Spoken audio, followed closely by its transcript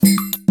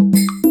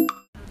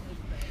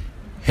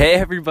Hey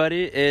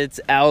everybody, it's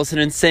Allison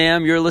and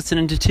Sam. You're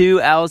listening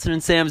to Allison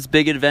and Sam's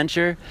Big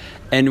Adventure,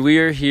 and we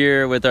are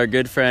here with our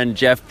good friend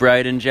Jeff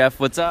Bryden. Jeff,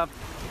 what's up?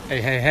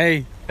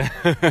 Hey.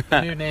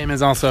 The new name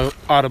is also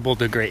Audible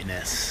to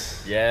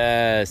Greatness.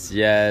 Yes.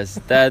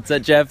 That's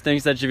Jeff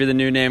thinks that should be the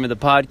new name of the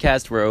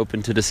podcast. We're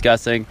open to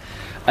discussing.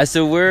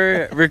 So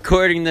we're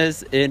recording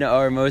this in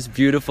our most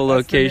beautiful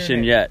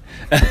location yet.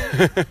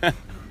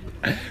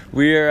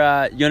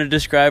 We're, you want to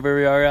describe where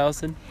we are,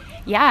 Allison?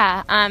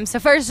 Yeah, so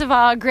first of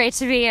all, great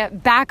to be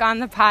back on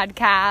the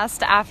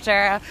podcast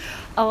after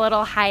a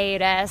little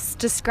hiatus,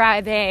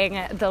 describing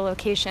the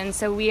location.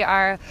 So we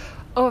are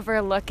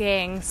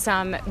overlooking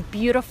some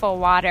beautiful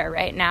water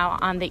right now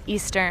on the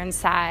eastern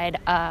side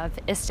of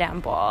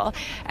Istanbul.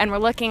 And we're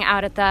looking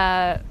out at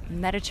the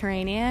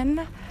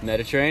Mediterranean,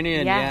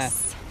 yes.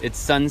 Yeah. It's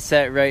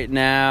sunset right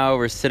now.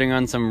 We're sitting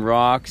on some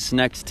rocks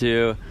next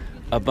to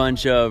a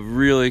bunch of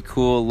really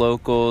cool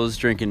locals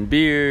drinking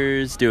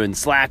beers, doing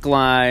slack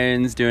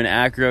lines, doing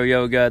acro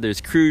yoga.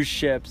 There's cruise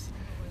ships.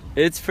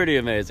 It's pretty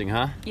amazing,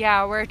 huh?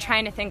 Yeah, we're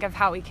trying to think of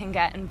how we can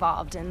get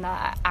involved in the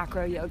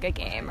acro yoga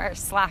game or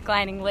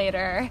slacklining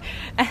later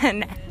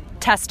and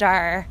test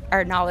our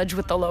knowledge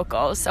with the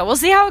locals. So we'll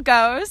see how it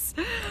goes.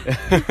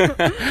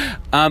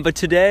 But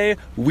today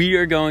we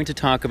are going to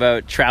talk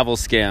about travel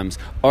scams.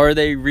 Are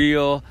they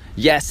real?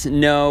 Yes,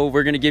 no.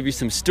 We're going to give you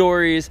some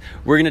stories.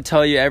 We're going to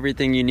tell you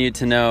everything you need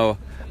to know.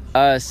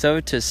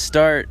 So to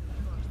start,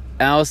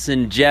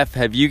 Allison, Jeff,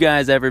 have you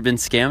guys ever been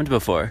scammed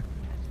before?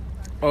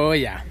 Oh,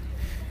 yeah.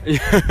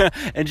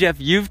 And Jeff,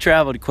 you've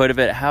traveled quite a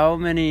bit. How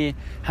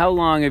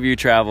long have you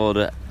traveled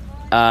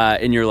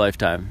in your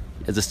lifetime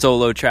as a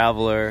solo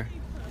traveler?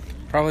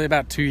 Probably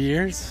about 2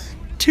 years.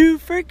 2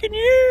 freaking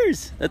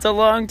years! That's a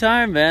long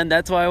time, man.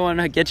 That's why I want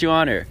to get you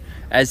on here.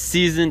 As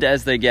seasoned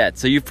as they get.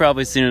 So you've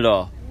probably seen it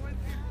all.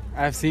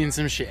 I've seen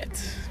some shit.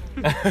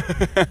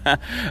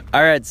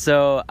 All right,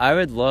 so I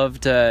would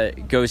love to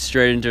go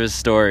straight into a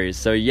story.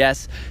 So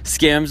yes,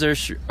 scams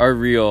are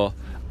real.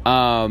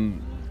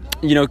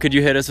 Could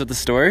you hit us with the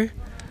story?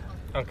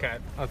 Okay,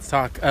 let's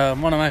talk.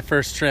 One of my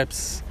first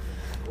trips,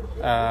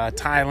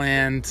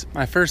 Thailand,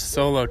 my first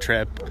solo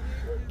trip.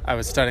 I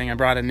was studying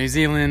abroad in New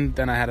Zealand,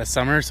 then I had a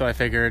summer, so I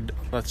figured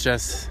let's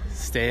just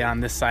stay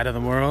on this side of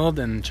the world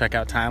and check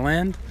out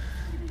Thailand.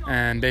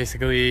 And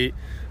basically,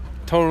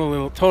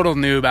 total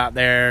noob out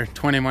there,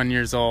 21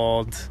 years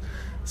old.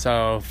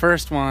 So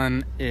first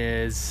one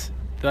is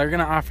they're going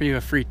to offer you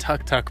a free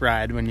tuk-tuk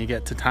ride when you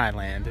get to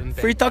Thailand.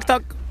 Free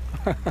tuk-tuk!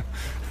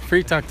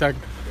 Free tuk-tuk.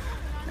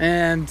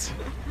 And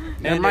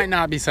there might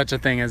not be such a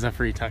thing as a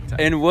free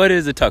tuk-tuk. And what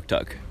is a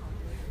tuk-tuk?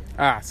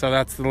 So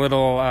that's the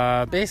little,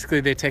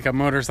 basically they take a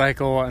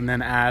motorcycle and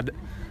then add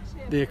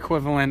the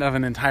equivalent of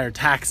an entire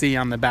taxi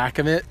on the back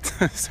of it.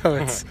 So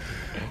it's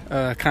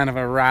kind of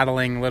a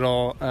rattling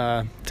little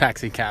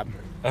taxi cab.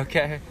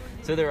 Okay.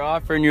 So they're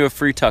offering you a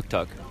free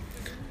tuk-tuk.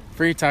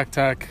 Free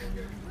tuk-tuk.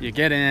 You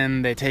get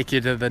in, they take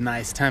you to the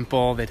nice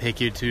temple, they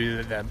take you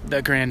to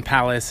the Grand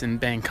Palace in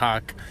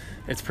Bangkok.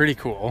 It's pretty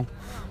cool.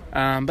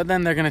 But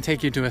then they're going to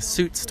take you to a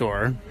suit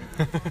store.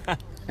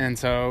 And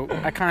so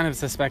I kind of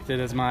suspected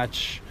as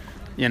much.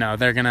 You know,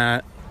 they're going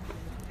to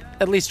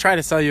at least try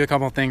to sell you a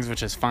couple things,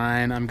 which is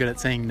fine. I'm good at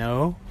saying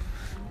no.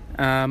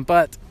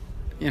 But,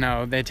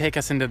 they take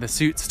us into the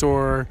suit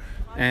store,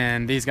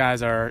 and these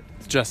guys are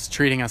just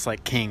treating us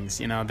like kings.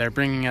 They're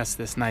bringing us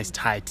this nice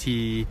Thai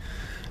tea.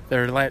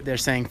 They're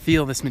saying,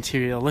 feel this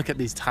material, look at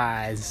these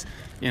ties,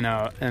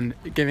 and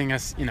giving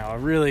us, a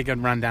really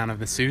good rundown of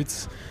the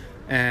suits.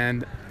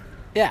 And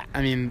yeah,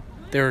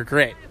 they were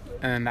great.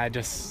 And I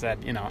just said,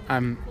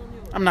 I'm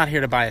not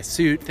here to buy a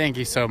suit. Thank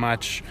you so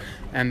much.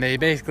 And they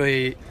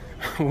basically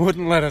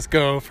wouldn't let us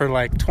go for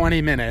like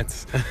 20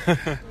 minutes.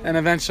 And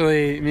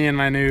eventually me and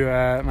my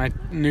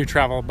new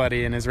travel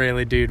buddy, an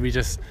Israeli dude, we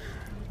just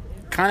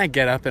kind of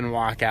get up and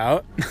walk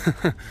out.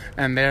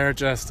 And they're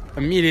just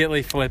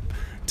immediately flip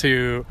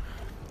to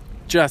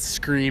just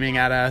screaming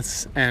at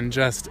us, and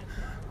just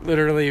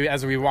literally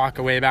as we walk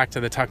away back to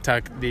the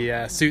tuk-tuk,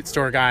 the suit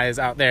store guy is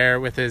out there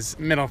with his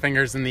middle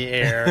fingers in the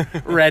air,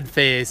 red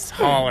face,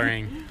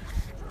 hollering.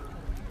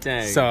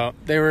 Dang. So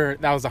that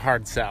was a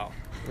hard sell.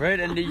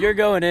 Right, and you're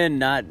going in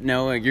not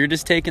knowing. You're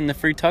just taking the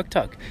free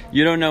tuk-tuk.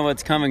 You don't know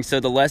what's coming, so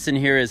the lesson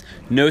here is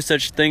no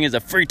such thing as a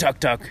free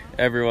tuk-tuk,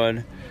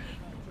 everyone.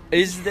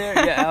 Is there?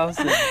 Yeah,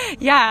 Allison.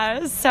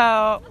 Yeah,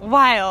 so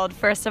wild,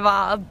 first of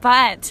all.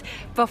 But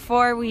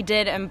before we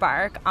did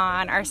embark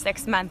on our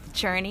 6-month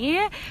journey,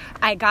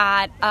 I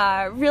got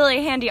a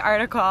really handy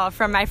article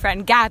from my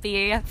friend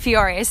Gabby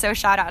Fiore, so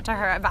shout out to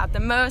her, about the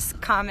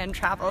most common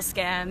travel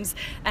scams.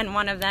 And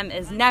one of them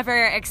is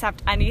never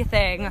accept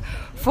anything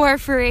for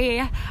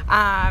free.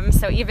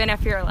 So even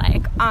if you're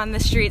like on the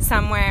street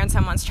somewhere and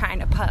someone's trying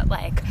to put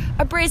like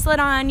a bracelet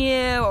on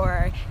you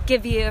or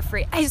give you a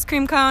free ice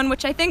cream cone,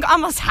 which I think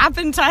almost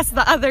happened to us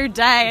the other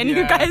day, and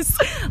you guys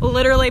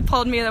literally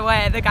pulled me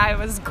away. The guy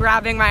was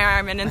grabbing my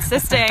arm and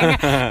insisting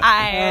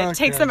I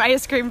take some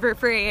ice cream for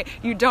free.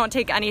 You don't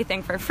take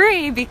anything for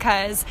free,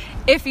 because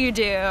if you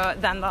do,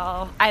 then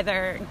they'll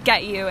either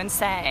get you and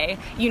say,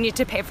 you need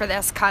to pay for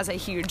this, cause a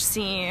huge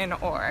scene,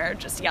 or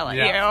just yell at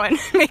you and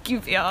make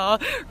you feel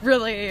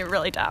really,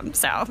 really dumb.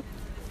 So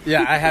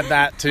yeah, I had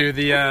that too.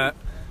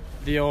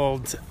 The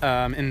old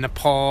in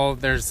Nepal,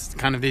 there's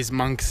kind of these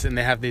monks, and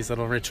they have these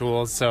little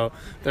rituals. So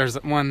there's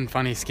one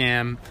funny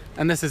scam,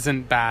 and this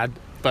isn't bad,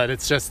 but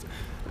it's just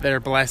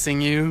they're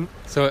blessing you,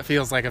 so it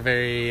feels like a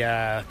very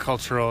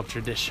cultural,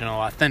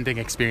 traditional, authentic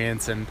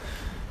experience. And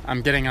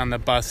I'm getting on the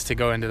bus to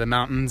go into the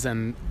mountains,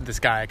 and this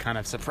guy kind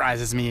of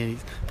surprises me. He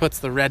puts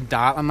the red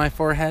dot on my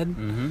forehead,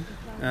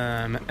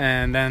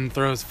 and then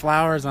throws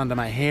flowers onto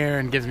my hair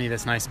and gives me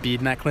this nice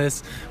bead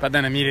necklace, but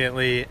then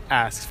immediately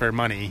asks for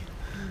money.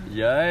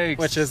 Yikes.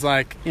 Which is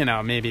like,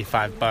 maybe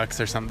 $5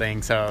 or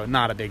something, so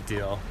not a big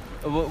deal.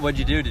 What'd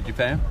you do? Did you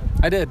pay him?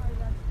 I did.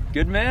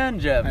 Good man,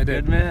 Jeff. I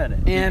did. Good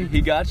man. And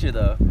he got you,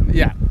 though.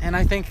 Yeah, and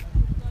I think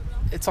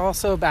it's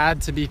also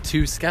bad to be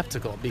too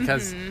skeptical,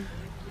 because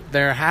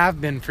there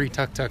have been free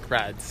tuk-tuk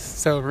rides.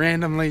 So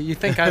randomly, you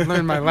think I'd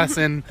learned my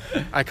lesson.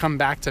 I come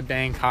back to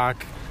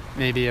Bangkok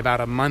maybe about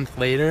a month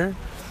later,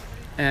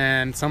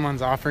 and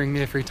someone's offering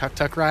me a free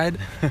tuk-tuk ride.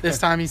 This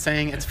time he's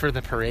saying it's for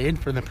the parade.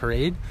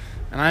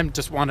 And I'm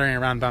just wandering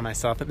around by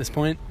myself at this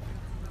point.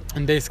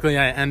 And basically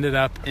I ended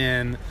up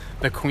in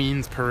the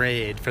Queen's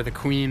parade for the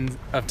Queen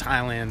of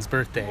Thailand's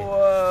birthday.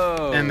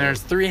 Whoa. And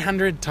there's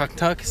 300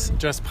 tuk-tuks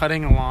just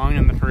putting along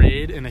in the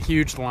parade in a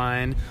huge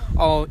line,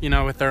 all,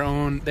 with their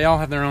own, they all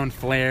have their own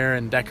flair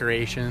and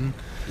decoration.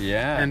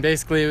 Yeah. And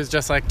basically it was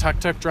just like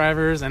tuk-tuk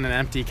drivers and an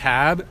empty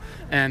cab,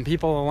 and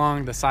people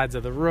along the sides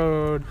of the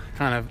road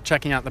kind of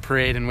checking out the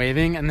parade and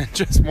waving, and then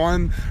just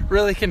one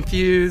really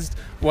confused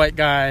white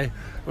guy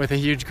with a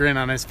huge grin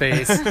on his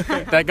face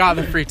that got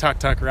the free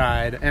tuk-tuk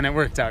ride, and it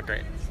worked out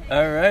great.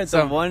 All right,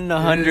 so 1 in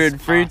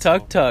 100 free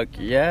tuk-tuk.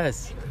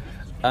 Yes.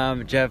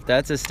 Jeff,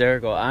 that's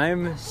hysterical.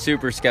 I'm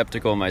super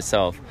skeptical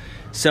myself.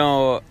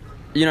 So,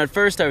 at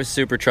first I was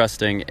super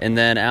trusting, and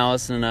then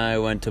Allison and I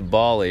went to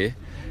Bali,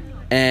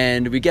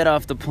 and we get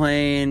off the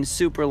plane,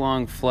 super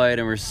long flight,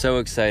 and we're so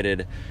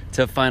excited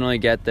to finally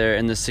get there,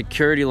 and the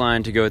security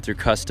line to go through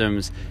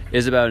customs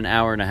is about an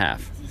hour and a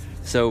half.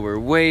 So we're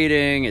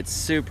waiting, it's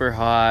super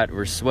hot,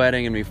 we're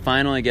sweating, and we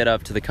finally get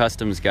up to the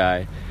customs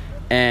guy,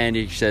 and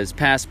he says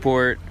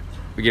passport.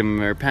 We give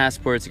him our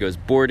passports. He goes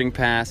boarding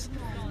pass,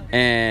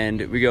 and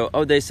we go,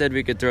 oh, they said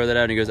we could throw that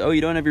out. And he goes, oh, you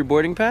don't have your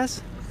boarding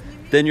pass?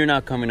 Then you're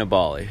not coming to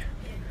Bali.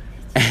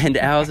 And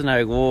Alice and I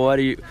are like, well,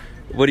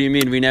 what do you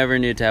mean we never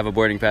need to have a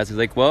boarding pass? He's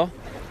like, well,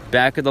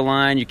 back of the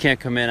line, you can't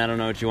come in, I don't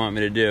know what you want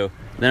me to do.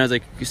 And then I was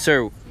like,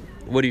 sir,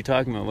 what are you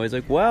talking about? Well, he's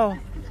like, well,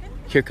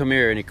 here, come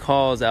here. And he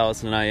calls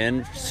Allison and I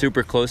in,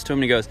 super close to him,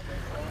 and he goes,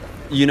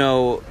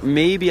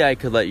 maybe I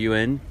could let you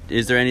in.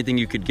 Is there anything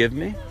you could give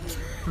me?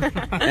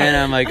 And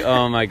I'm like,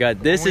 oh my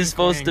God, this is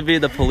supposed to be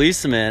the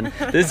policeman.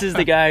 This is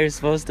the guy who's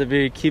supposed to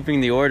be keeping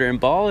the order. And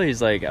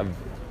Bali's like a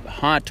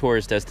hot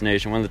tourist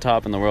destination, one of the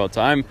top in the world.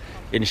 So I'm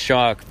in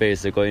shock,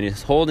 basically. And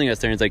he's holding us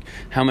there, and he's like,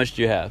 how much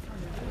do you have?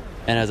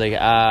 And I was like,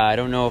 I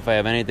don't know if I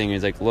have anything.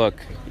 He's like,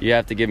 look, you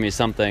have to give me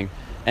something.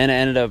 And I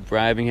ended up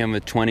bribing him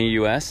with 20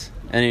 US,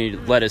 and he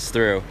let us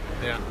through.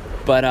 Yeah.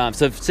 But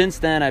so since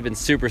then, I've been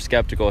super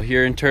skeptical.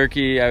 Here in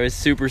Turkey, I was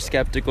super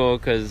skeptical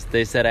because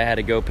they said I had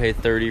to go pay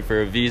 30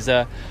 for a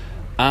visa.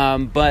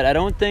 But I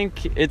don't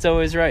think it's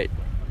always right.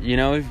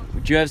 Do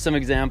you have some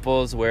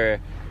examples where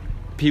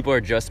people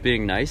are just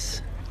being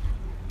nice?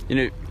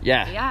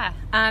 Yeah.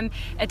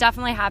 It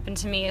definitely happened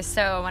to me.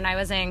 So when I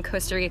was in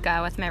Costa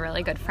Rica with my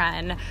really good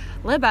friend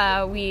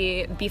Liba,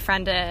 we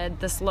befriended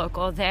this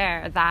local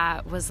there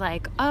that was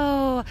like,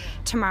 oh,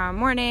 tomorrow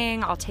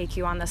morning I'll take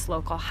you on this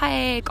local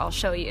hike, I'll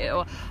show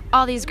you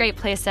all these great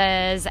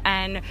places.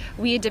 And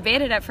we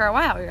debated it for a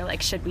while. We were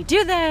like, should we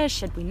do this?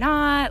 Should we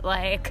not?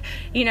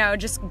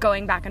 Just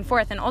going back and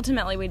forth. And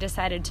ultimately we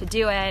decided to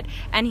do it,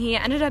 and he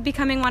ended up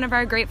becoming one of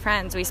our great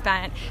friends. We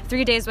spent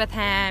 3 days with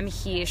him.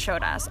 He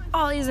showed us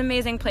all these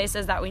amazing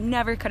places that we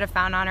never could have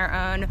found on our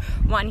own.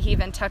 One, he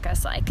even took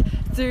us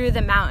through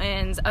the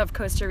mountains of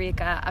Costa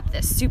Rica up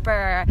this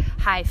super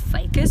high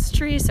ficus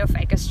tree. So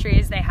ficus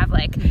trees, they have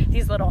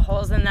these little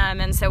holes in them,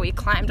 and so we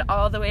climbed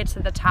all the way to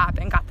the top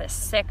and got this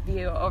sick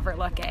view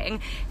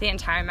overlooking the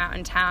entire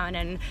mountain town.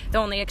 And the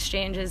only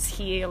exchange is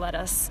he let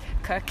us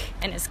cook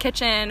in his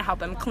kitchen,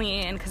 help him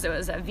clean, because it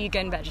was a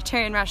vegan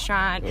vegetarian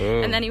restaurant.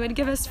 And then he would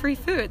give us free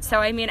food. So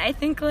I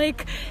think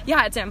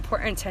it's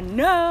important to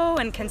know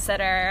and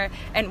consider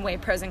and weigh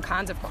pros and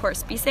cons. Of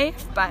course, be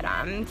safe, but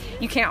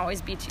you can't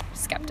always be too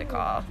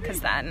skeptical,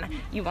 because then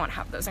you won't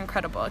have those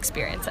incredible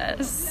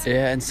experiences.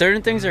 Yeah, and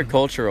certain things are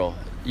cultural.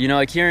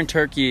 Here in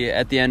Turkey,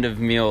 at the end of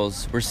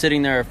meals, we're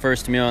sitting there at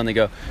first meal, and they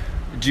go,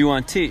 do you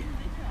want tea?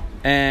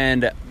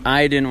 And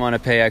I didn't want to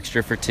pay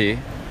extra for tea,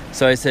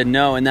 so I said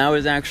no. And that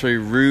was actually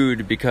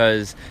rude,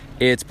 because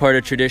it's part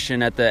of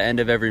tradition. At the end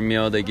of every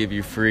meal, they give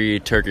you free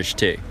Turkish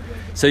tea.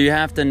 So you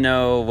have to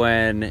know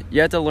when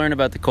you have to learn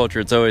about the culture.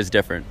 It's always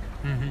different.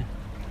 Mm-hmm.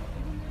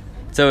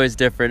 It's always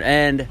different.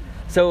 And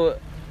so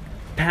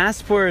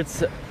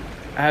passports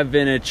have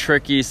been a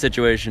tricky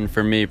situation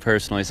for me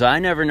personally. So I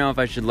never know if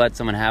I should let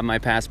someone have my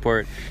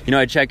passport. You know,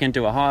 I check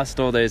into a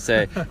hostel, they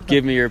say,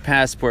 give me your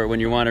passport. When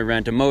you want to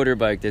rent a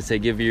motorbike, they say,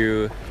 give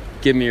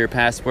me your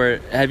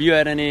passport. Have you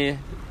had any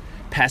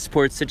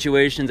passport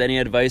situations? Any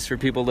advice for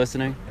people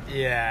listening?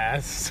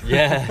 Yes.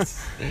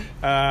 Yes.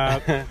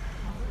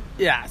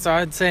 Yeah, so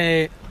I'd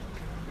say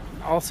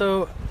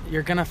also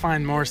you're going to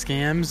find more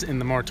scams in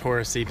the more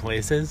touristy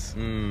places.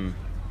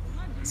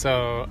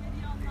 So,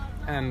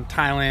 and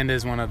Thailand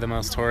is one of the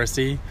most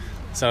touristy.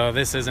 So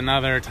this is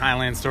another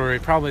Thailand story,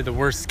 probably the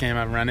worst scam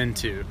I've run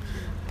into.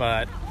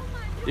 But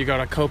you go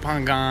to Koh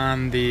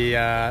Phangan,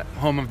 the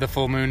home of the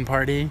full moon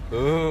party,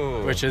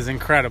 Ooh. which is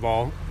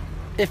incredible.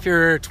 If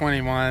you're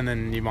 21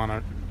 and you want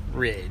to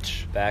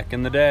rage. Back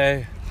in the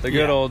day. The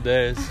good old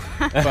days.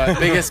 But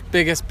biggest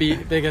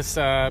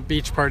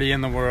beach party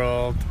in the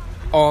world,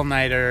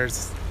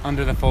 all-nighters,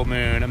 under the full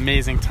moon,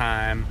 amazing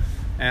time.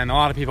 And a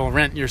lot of people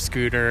rent your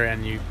scooter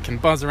and you can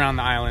buzz around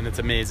the island. It's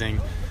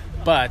amazing.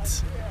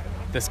 But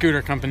the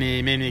scooter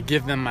company made me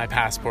give them my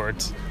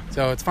passport.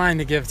 So it's fine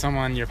to give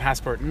someone your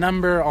passport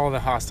number. All the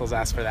hostels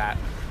ask for that.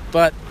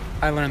 But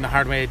I learned the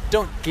hard way,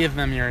 don't give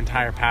them your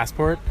entire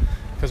passport.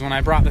 Because when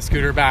I brought the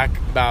scooter back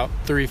about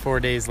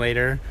 3-4 days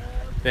later,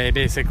 they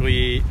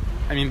basically...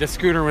 I mean, the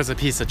scooter was a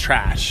piece of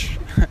trash,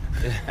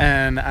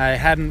 and I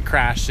hadn't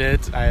crashed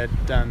it. I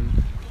had done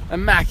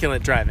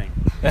immaculate driving.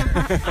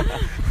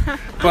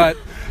 But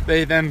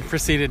they then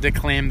proceeded to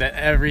claim that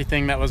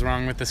everything that was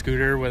wrong with the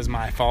scooter was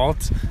my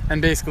fault,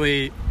 and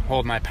basically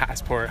hold my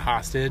passport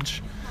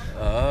hostage.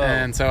 Oh.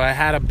 And so I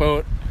had a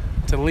boat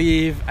to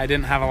leave. I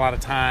didn't have a lot of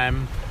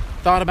time.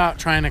 Thought about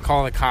trying to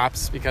call the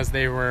cops because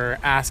they were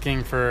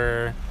asking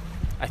for,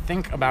 I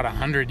think, about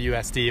 100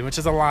 USD, which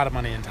is a lot of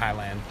money in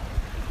Thailand.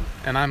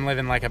 And I'm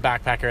living like a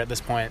backpacker at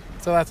this point,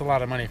 so that's a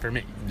lot of money for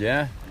me.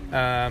 Yeah.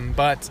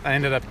 But I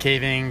ended up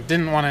caving,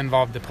 didn't want to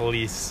involve the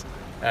police,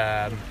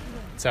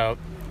 so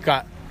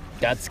got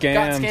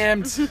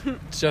scammed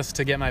just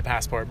to get my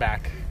passport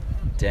back.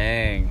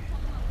 Dang.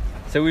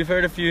 So we've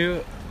heard a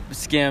few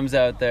scams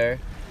out there.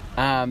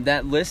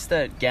 That list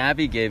that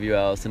Gabby gave you,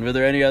 Allison, were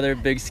there any other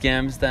big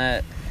scams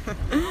that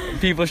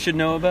people should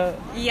know about?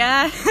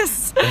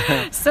 Yes.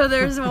 So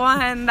there's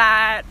one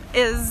that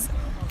is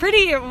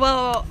pretty,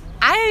 well,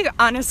 I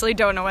honestly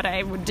don't know what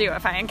I would do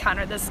if I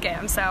encountered this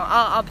scam, so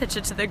I'll pitch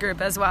it to the group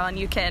as well, and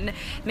you can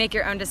make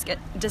your own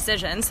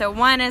decision. So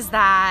one is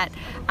that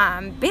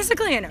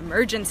basically an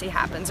emergency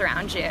happens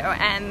around you,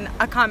 and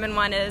a common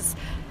one is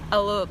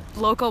a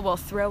local will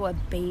throw a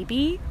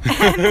baby,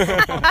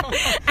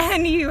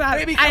 and you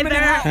have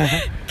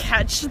either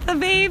catch the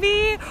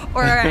baby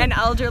or an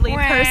elderly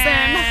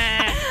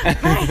person.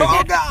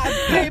 Oh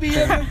God, baby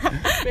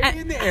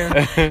in the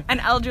air. An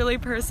elderly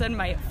person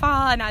might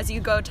fall, and as you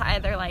go to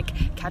either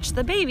like catch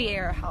the baby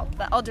or help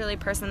the elderly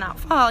person not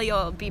fall,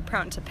 you'll be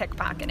prone to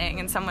pickpocketing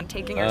and someone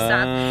taking your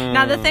stuff.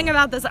 Now the thing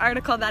about this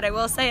article that I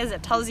will say is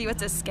it tells you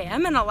it's a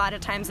scam, and a lot of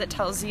times it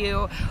tells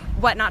you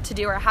what not to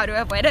do or how to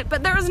avoid it,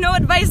 but there was no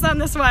advice on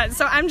this one,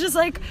 so I'm just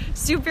like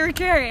super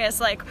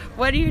curious, like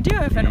what do you do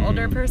if an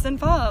older person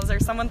falls or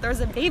someone throws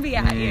a baby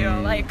at you,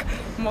 like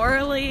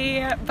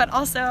morally but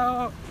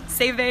also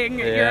saving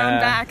your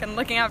own back and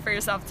looking out for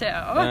yourself too.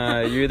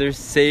 You either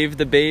save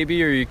the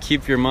baby or you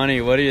keep your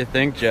money. What do you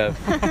think, Jeff?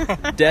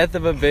 Death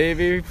of a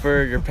baby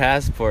for your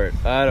passport.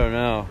 I don't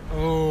know.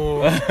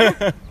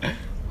 Oh.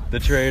 The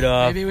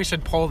trade-off. Maybe we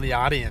should poll the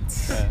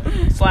audience.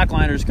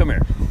 Slackliners, come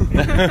here.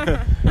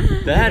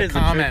 That is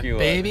a tricky one.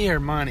 Baby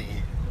or money?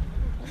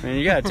 I mean,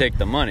 you gotta take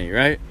the money,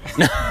 right?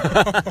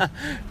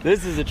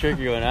 This is a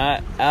tricky one.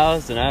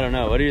 Allison, I don't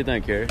know. What do you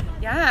think here?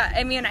 Yeah,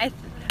 I mean,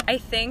 I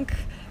think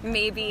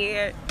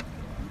maybe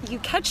you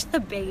catch the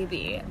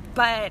baby,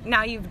 but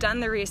now you've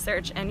done the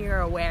research and you're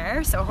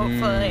aware, so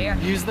hopefully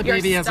use the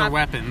baby as a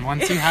weapon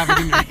once you have it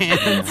in your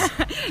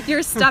hands.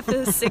 Your stuff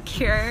is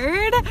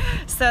secured,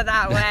 so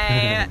that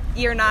way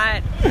you're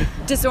not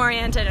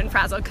disoriented and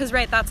frazzled, because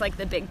that's like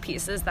the big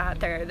piece, is that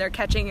they're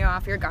catching you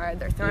off your guard,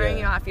 they're throwing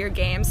you off your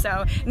game,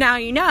 so now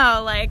you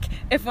know, like,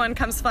 if one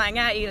comes flying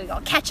at you,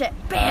 you'll catch it,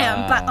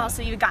 bam, but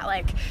also you got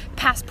like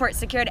passport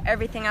secured,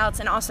 everything else.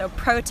 And also,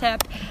 pro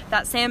tip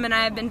that Sam and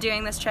I have been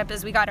doing this trip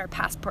is we got our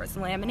passports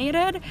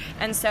laminated,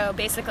 and so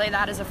basically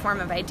that is a form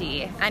of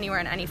ID anywhere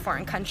in any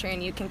foreign country,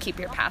 and you can keep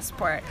your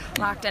passport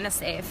locked in a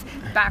safe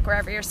back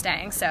wherever you're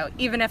staying. So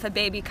even if a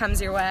baby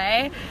comes your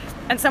way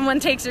and someone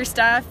takes your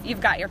stuff,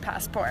 you've got your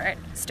passport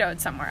stowed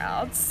somewhere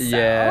else. So.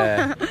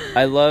 Yeah.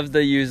 I love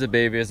the use a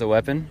baby as a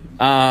weapon.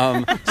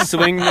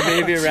 Swing the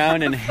baby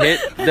around and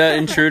hit the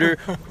intruder,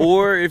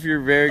 or if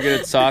you're very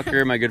good at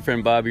soccer, my good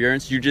friend Bobby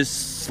Ernst, you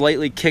just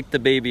slightly kick the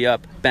baby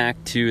up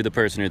back to the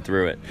person who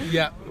threw it.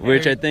 Yeah.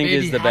 Which I think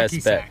baby is the best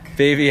bet. Sack.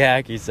 Baby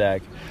hacky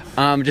sack.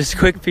 Just a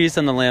quick piece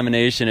on the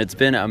lamination. It's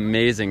been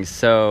amazing.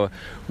 So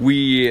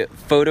we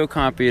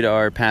photocopied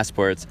our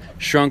passports,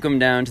 shrunk them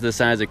down to the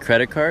size of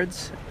credit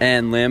cards,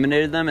 and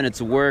laminated them, and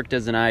it's worked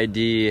as an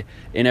ID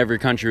in every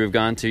country we've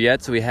gone to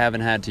yet, so we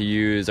haven't had to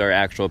use our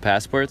actual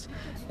passports,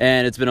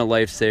 and it's been a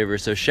lifesaver.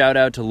 So shout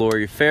out to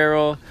Lori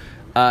Farrell.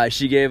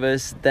 She gave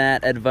us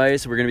that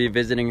advice. We're going to be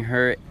visiting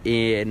her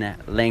in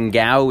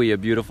Langkawi, a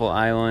beautiful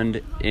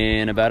island,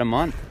 in about a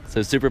month.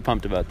 So super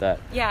pumped about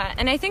that. Yeah,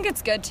 and I think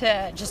it's good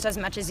to, just as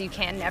much as you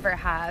can, never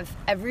have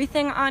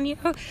everything on you.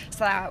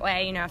 So that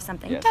way, you know, if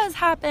something does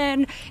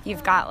happen,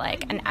 you've got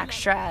like an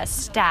extra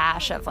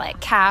stash of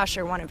like cash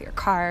or one of your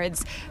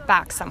cards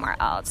back somewhere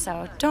else.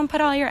 So don't put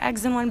all your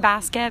eggs in one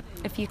basket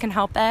if you can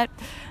help it.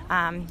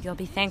 You'll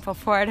be thankful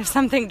for it if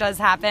something does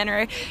happen,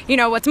 or, you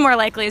know, what's more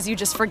likely is you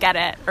just forget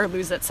it or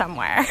lose it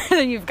somewhere.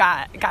 You've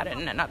got it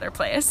in another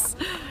place.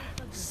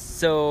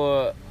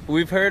 So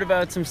we've heard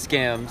about some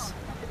scams.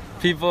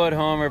 People at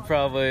home are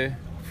probably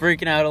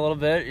freaking out a little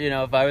bit. You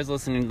know, if I was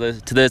listening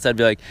to this, I'd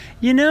be like,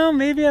 you know,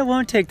 maybe I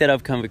won't take that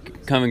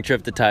upcoming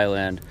trip to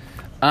Thailand.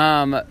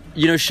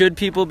 You know, should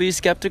people be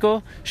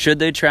skeptical? Should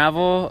they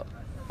travel?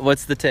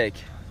 What's the take?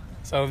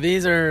 So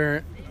these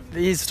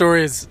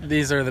stories,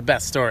 these are the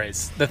best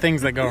stories, the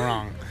things that go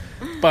wrong.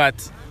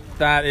 But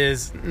that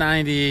is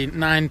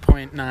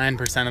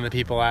 99.9% of the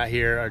people out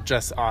here are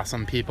just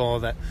awesome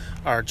people that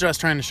are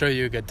just trying to show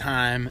you a good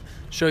time,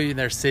 show you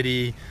their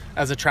city.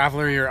 As a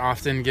traveler, you're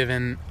often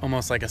given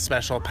almost like a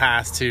special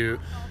pass to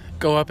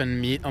go up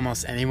and meet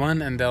almost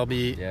anyone, and they'll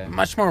be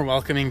much more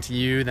welcoming to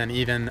you than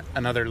even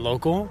another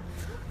local,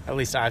 at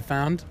least I've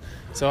found.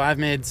 So I've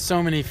made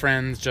so many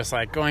friends just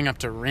like going up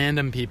to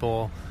random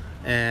people,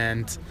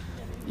 and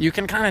you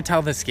can kind of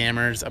tell the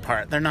scammers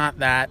apart. They're not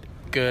that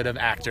good of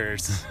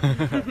actors.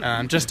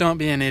 Just don't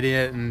be an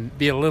idiot and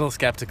be a little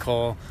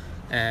skeptical.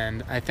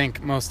 And I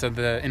think most of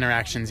the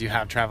interactions you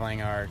have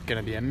traveling are going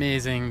to be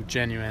amazing,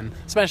 genuine,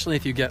 especially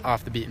if you get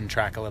off the beaten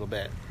track a little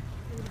bit.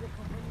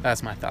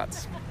 That's my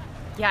thoughts.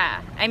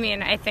 Yeah, I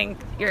mean, I think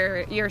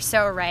you're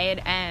so right,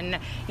 and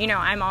you know,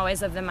 I'm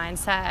always of the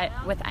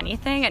mindset with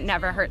anything, it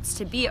never hurts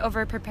to be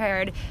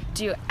over-prepared,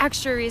 do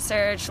extra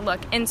research,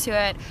 look into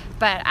it,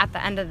 but at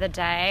the end of the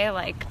day,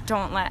 like,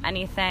 don't let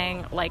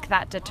anything like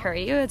that deter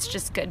you. It's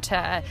just good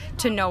to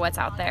know what's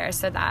out there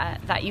so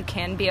that you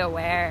can be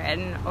aware,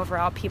 and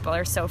overall people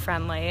are so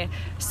friendly,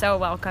 so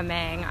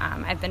welcoming.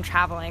 I've been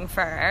traveling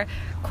for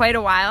quite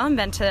a while and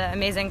been to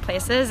amazing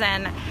places,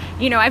 and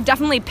you know, I've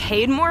definitely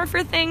paid more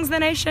for things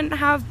than I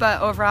shouldn't have,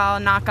 but overall,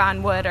 knock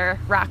on wood or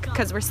rock,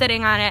 because we're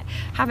sitting on it,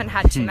 haven't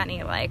had too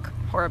many like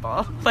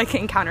horrible like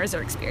encounters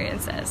or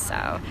experiences.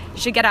 So you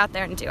should get out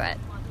there and do it.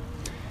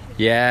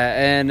 Yeah,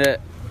 and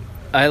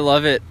I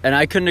love it, and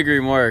I couldn't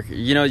agree more.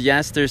 You know,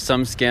 yes, there's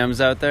some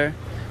scams out there,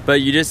 but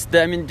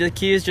the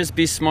key is just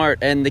be smart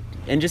and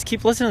just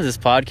keep listening to this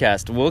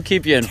podcast. We'll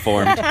keep you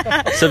informed.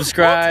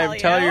 Subscribe,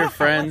 tell your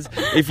friends.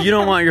 If you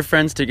don't want your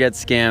friends to get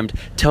scammed,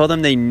 tell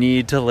them they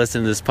need to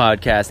listen to this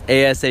podcast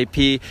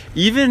ASAP.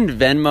 Even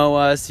Venmo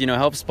us, you know,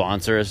 help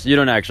sponsor us. You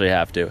don't actually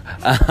have to.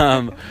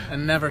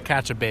 And never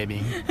catch a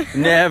baby.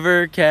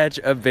 Never catch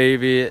a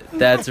baby.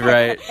 That's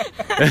right.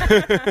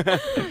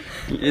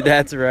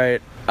 That's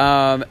right.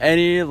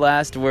 Any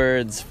last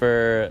words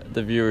for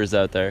the viewers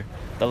out there,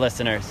 the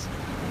listeners?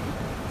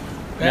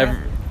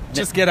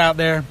 Just get out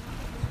there.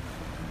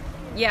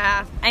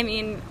 Yeah, I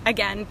mean,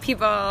 again,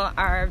 people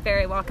are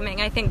very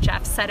welcoming. I think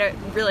Jeff said it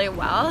really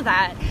well,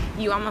 that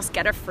you almost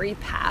get a free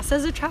pass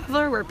as a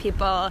traveler, where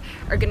people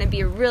are going to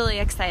be really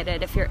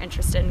excited if you're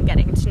interested in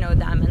getting to know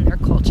them and their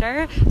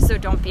culture. So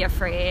don't be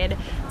afraid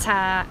to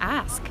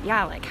ask,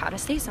 like how to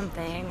say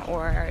something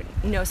or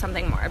know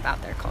something more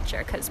about their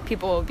culture, because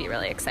people will be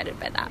really excited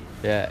by that.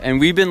 Yeah, and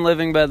we've been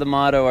living by the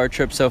motto our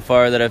trip so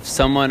far that if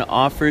someone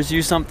offers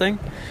you something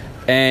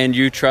and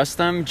you trust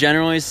them,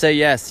 generally say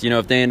yes. You know,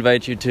 if they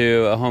invite you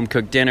to a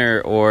home-cooked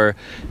dinner or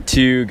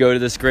to go to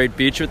this great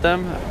beach with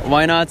them,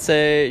 why not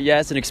say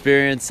yes and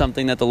experience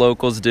something that the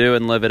locals do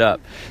and live it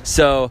up?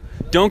 So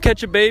don't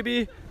catch a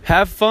baby,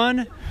 have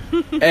fun,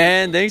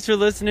 and thanks for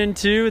listening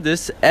to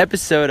this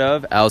episode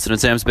of Allison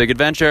and Sam's Big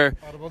Adventure.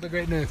 Audible to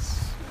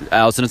greatness.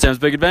 Allison and Sam's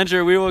Big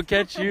Adventure. We will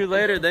catch you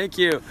later. Thank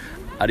you.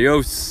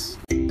 Adios.